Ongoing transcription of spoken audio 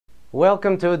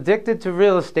Welcome to Addicted to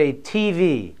Real Estate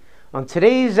TV. On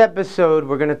today's episode,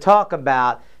 we're going to talk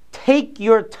about take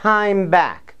your time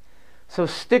back. So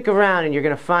stick around and you're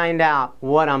going to find out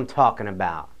what I'm talking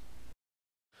about.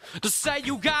 To say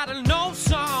you gotta know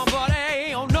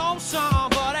somebody, or know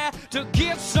somebody to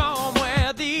get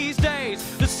somewhere these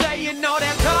days. To say you know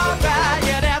that's alright,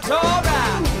 yeah that's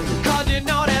alright. Cause you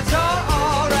know that's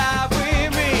alright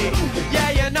with me.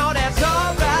 Yeah, you know that's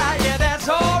alright, yeah that's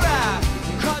alright.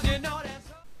 Cause you know that's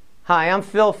alright. Hi, I'm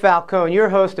Phil Falcone, your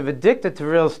host of Addicted to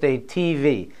Real Estate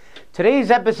TV.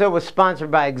 Today's episode was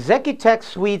sponsored by Executech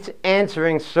Suites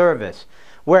Answering Service,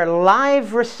 where live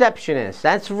receptionists,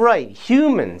 that's right,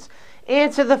 humans,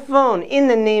 answer the phone in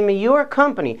the name of your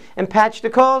company and patch the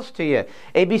calls to you.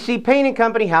 ABC Painting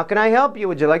Company, how can I help you?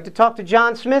 Would you like to talk to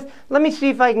John Smith? Let me see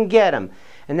if I can get him.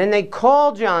 And then they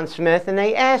call John Smith and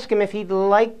they ask him if he'd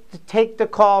like to take the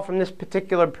call from this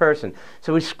particular person.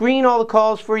 So we screen all the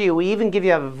calls for you. We even give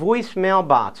you a voicemail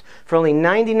box for only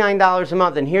 $99 a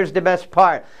month. And here's the best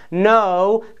part: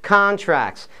 no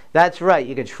contracts. That's right.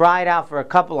 You can try it out for a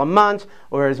couple of months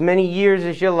or as many years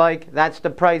as you like. That's the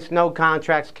price. No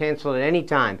contracts, canceled at any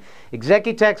time.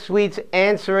 Executech Suites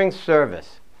Answering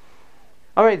Service.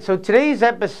 All right, so today's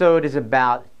episode is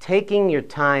about taking your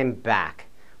time back.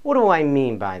 What do I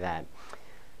mean by that?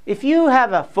 If you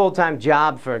have a full-time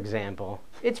job, for example,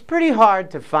 it's pretty hard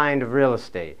to find real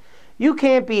estate. You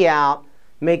can't be out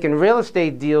making real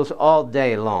estate deals all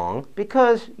day long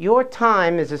because your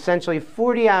time is essentially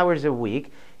 40 hours a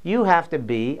week. You have to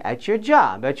be at your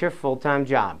job, at your full-time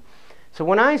job. So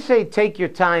when I say take your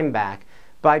time back,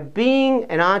 by being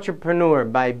an entrepreneur,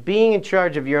 by being in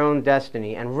charge of your own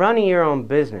destiny and running your own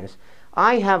business,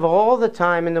 I have all the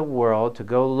time in the world to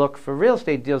go look for real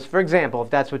estate deals, for example, if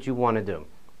that's what you want to do.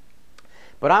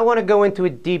 But I want to go into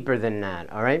it deeper than that,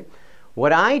 all right?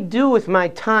 What I do with my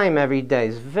time every day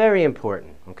is very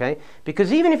important, okay?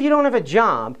 Because even if you don't have a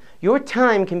job, your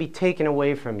time can be taken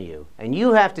away from you, and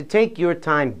you have to take your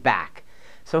time back.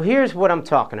 So here's what I'm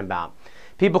talking about.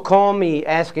 People call me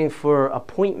asking for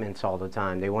appointments all the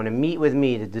time. They want to meet with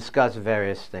me to discuss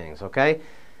various things, okay?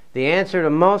 The answer to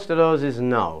most of those is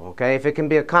no, okay? If it can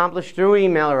be accomplished through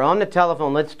email or on the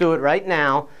telephone, let's do it right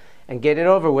now and get it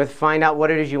over with. Find out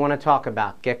what it is you want to talk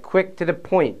about. Get quick to the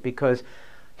point, because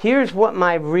here's what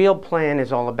my real plan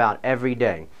is all about every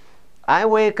day. I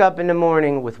wake up in the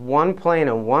morning with one plan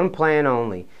and one plan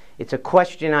only. It's a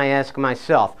question I ask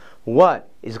myself: what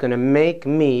is going to make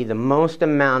me the most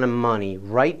amount of money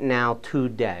right now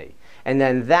today? And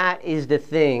then that is the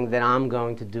thing that I'm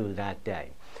going to do that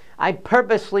day. I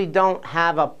purposely don't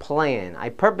have a plan. I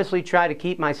purposely try to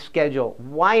keep my schedule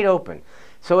wide open.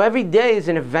 So every day is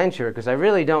an adventure, because I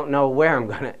really don't know where I'm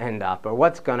going to end up or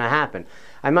what's going to happen.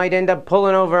 I might end up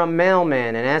pulling over a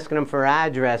mailman and asking him for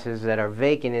addresses that are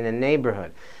vacant in the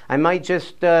neighborhood. I might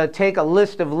just take a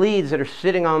list of leads that are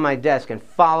sitting on my desk and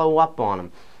follow up on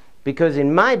them. Because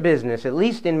in my business, at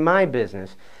least in my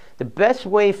business, the best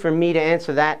way for me to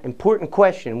answer that important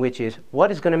question, which is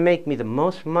what is going to make me the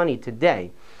most money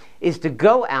today, is to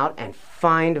go out and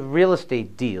find real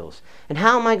estate deals. And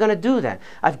how am I going to do that?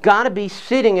 I've got to be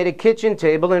sitting at a kitchen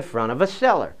table in front of a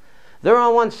seller. They're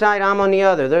on one side, I'm on the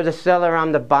other. They're the seller,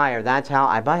 I'm the buyer. That's how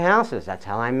I buy houses. That's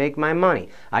how I make my money.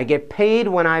 I get paid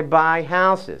when I buy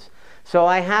houses. So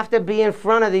I have to be in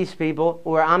front of these people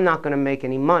or I'm not going to make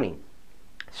any money.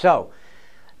 So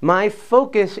my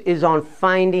focus is on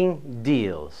finding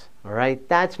deals. All right?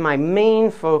 That's my main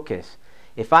focus.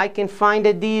 If I can find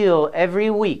a deal every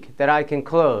week that I can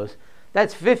close,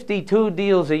 that's 52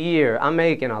 deals a year. I'm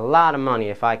making a lot of money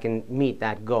if I can meet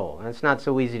that goal. And it's not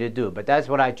so easy to do, but that's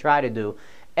what I try to do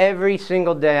every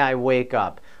single day I wake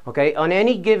up. Okay? On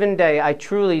any given day, I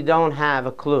truly don't have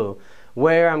a clue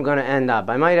where I'm going to end up.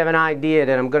 I might have an idea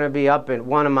that I'm going to be up at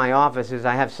one of my offices.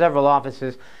 I have several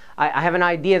offices. I have an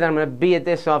idea that I'm going to be at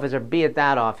this office or be at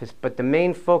that office, but the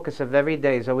main focus of every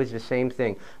day is always the same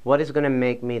thing. What is going to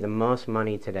make me the most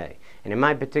money today? And in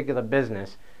my particular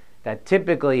business, that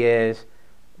typically is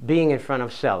being in front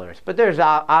of sellers. But there's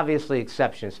obviously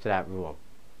exceptions to that rule.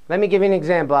 Let me give you an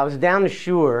example. I was down the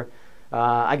shore.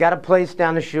 I got a place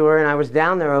down the shore, and I was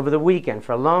down there over the weekend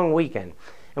for a long weekend.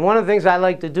 And one of the things I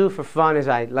like to do for fun is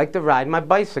I like to ride my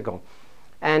bicycle.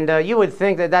 And you would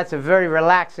think that that's a very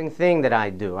relaxing thing that I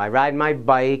do. I ride my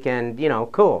bike and, you know,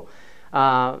 cool.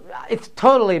 It's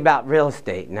totally about real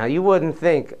estate. Now, you wouldn't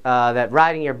think that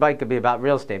riding your bike could be about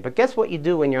real estate. But guess what you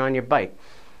do when you're on your bike?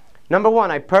 Number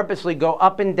one, I purposely go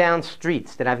up and down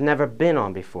streets that I've never been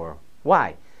on before.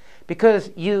 Why? Because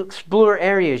you explore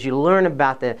areas, you learn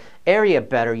about the area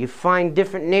better, you find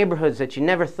different neighborhoods that you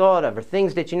never thought of or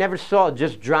things that you never saw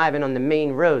just driving on the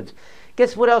main roads.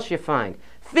 Guess what else you find?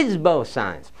 FSBO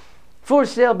signs. For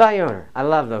sale by owner. I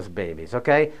love those babies,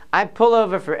 okay? I pull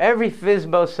over for every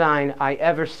FSBO sign I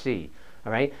ever see,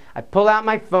 all right? I pull out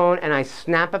my phone and I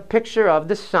snap a picture of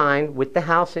the sign with the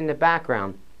house in the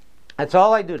background. That's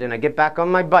all I do. Then I get back on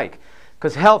my bike,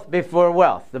 because health before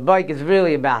wealth. The bike is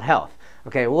really about health,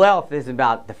 okay? Wealth is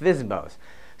about the FSBOs.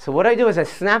 So what I do is I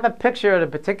snap a picture of the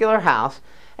particular house,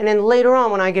 and then later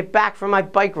on when I get back from my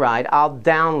bike ride, I'll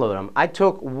download them. I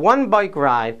took one bike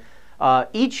ride.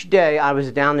 Each day I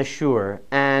was down the shore,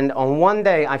 and on one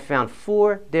day I found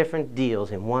 4 different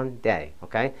deals in one day,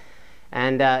 okay?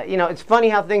 And, you know, it's funny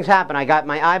how things happen. I got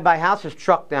my iBuyHouses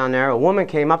truck down there. A woman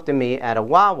came up to me at a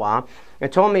Wawa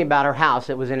and told me about her house.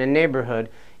 It was in a neighborhood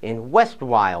in West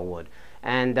Wildwood.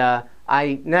 And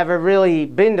I never really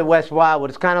been to West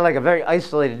Wildwood. It's kind of like a very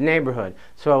isolated neighborhood.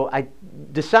 So I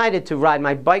decided to ride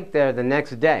my bike there the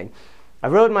next day. I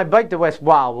rode my bike to West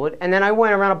Wildwood, and then I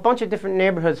went around a bunch of different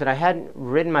neighborhoods that I hadn't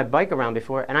ridden my bike around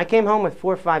before, and I came home with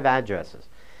 4 or 5 addresses.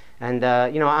 And,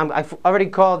 you know, I've already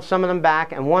called some of them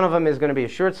back, and one of them is going to be a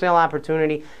short sale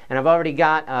opportunity, and I've already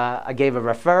got, I gave a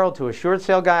referral to a short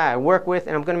sale guy I work with,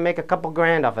 and I'm going to make a couple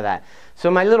grand off of that. So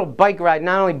my little bike ride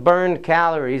not only burned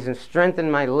calories and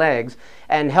strengthened my legs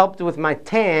and helped with my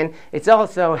tan, it's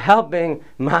also helping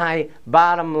my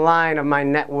bottom line of my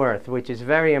net worth, which is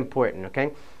very important,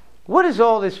 okay? What is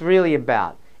all this really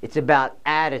about? It's about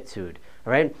attitude,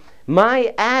 all right?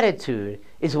 My attitude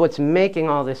is what's making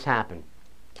all this happen.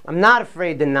 I'm not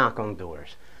afraid to knock on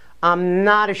doors. I'm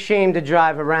not ashamed to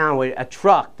drive around with a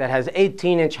truck that has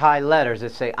 18-inch high letters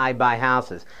that say, I buy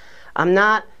houses. I'm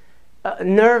not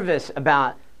nervous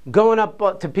about going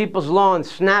up to people's lawns,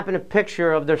 snapping a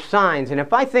picture of their signs. And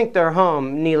if I think they're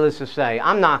home, needless to say,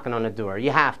 I'm knocking on the door.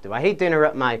 You have to. I hate to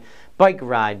interrupt my bike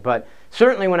ride, but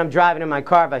certainly when I'm driving in my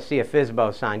car, if I see a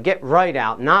FSBO sign, get right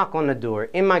out, knock on the door.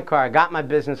 In my car, I got my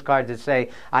business cards that say,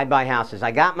 I buy houses.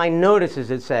 I got my notices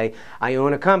that say, I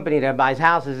own a company that buys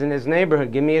houses in this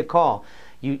neighborhood. Give me a call.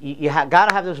 You got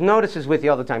to have those notices with you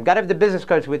all the time. Got to have the business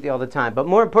cards with you all the time. But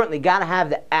more importantly, got to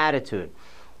have the attitude.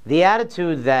 The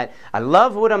attitude that I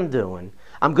love what I'm doing.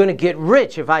 I'm going to get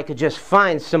rich if I could just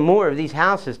find some more of these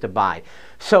houses to buy.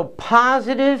 So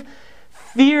positive,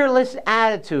 fearless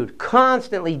attitude,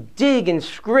 constantly digging,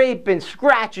 scraping,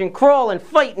 scratching, crawling,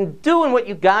 fighting, doing what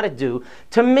you got to do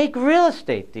to make real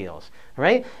estate deals,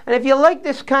 right? And if you like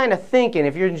this kind of thinking,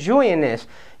 if you're enjoying this,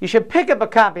 you should pick up a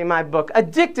copy of my book,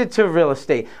 Addicted to Real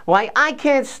Estate, Why I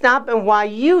Can't Stop and Why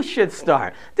You Should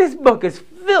Start. This book is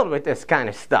filled with this kind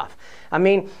of stuff. I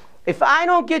mean, if I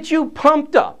don't get you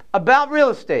pumped up about real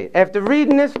estate after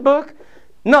reading this book,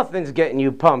 nothing's getting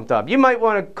you pumped up. You might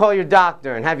want to call your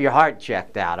doctor and have your heart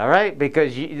checked out, all right?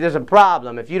 Because there's a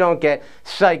problem if you don't get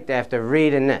psyched after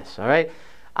reading this, all right?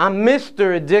 I'm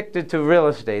Mr. Addicted to Real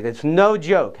Estate. It's no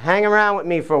joke. Hang around with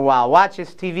me for a while. Watch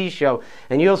this TV show,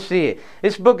 and you'll see it.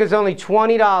 This book is only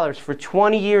 $20 for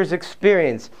 20 years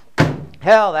experience.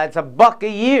 Hell, that's $1 a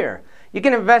year. You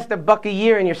can invest $1 a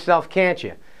year in yourself, can't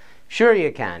you? Sure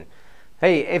you can.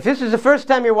 Hey, if this is the first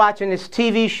time you're watching this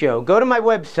TV show, go to my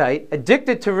website,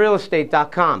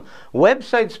 addictedtorealestate.com.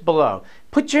 Website's below.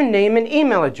 Put your name and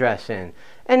email address in.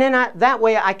 And then that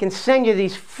way I can send you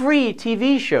these free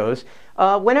TV shows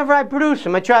whenever I produce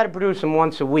them. I try to produce them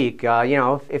once a week, you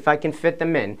know, if I can fit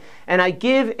them in. And I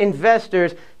give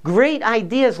investors great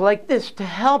ideas like this to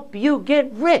help you get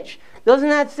rich. Doesn't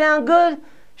that sound good?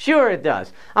 Sure it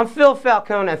does. I'm Phil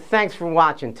Falcone, and thanks for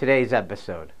watching today's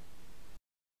episode.